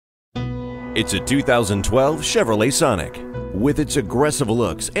It's a 2012 Chevrolet Sonic. With its aggressive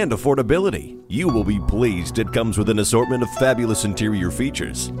looks and affordability, you will be pleased it comes with an assortment of fabulous interior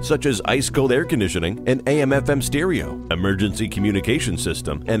features, such as ice-cold air conditioning, an AM/FM stereo, emergency communication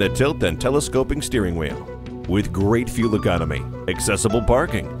system, and a tilt and telescoping steering wheel. With great fuel economy, accessible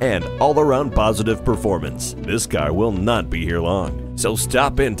parking, and all-around positive performance, this car will not be here long. So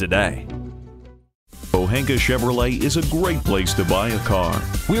stop in today. Pohanka Chevrolet is a great place to buy a car.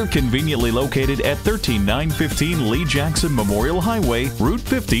 We're conveniently located at 13915 Lee Jackson Memorial Highway, Route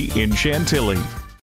 50 in Chantilly.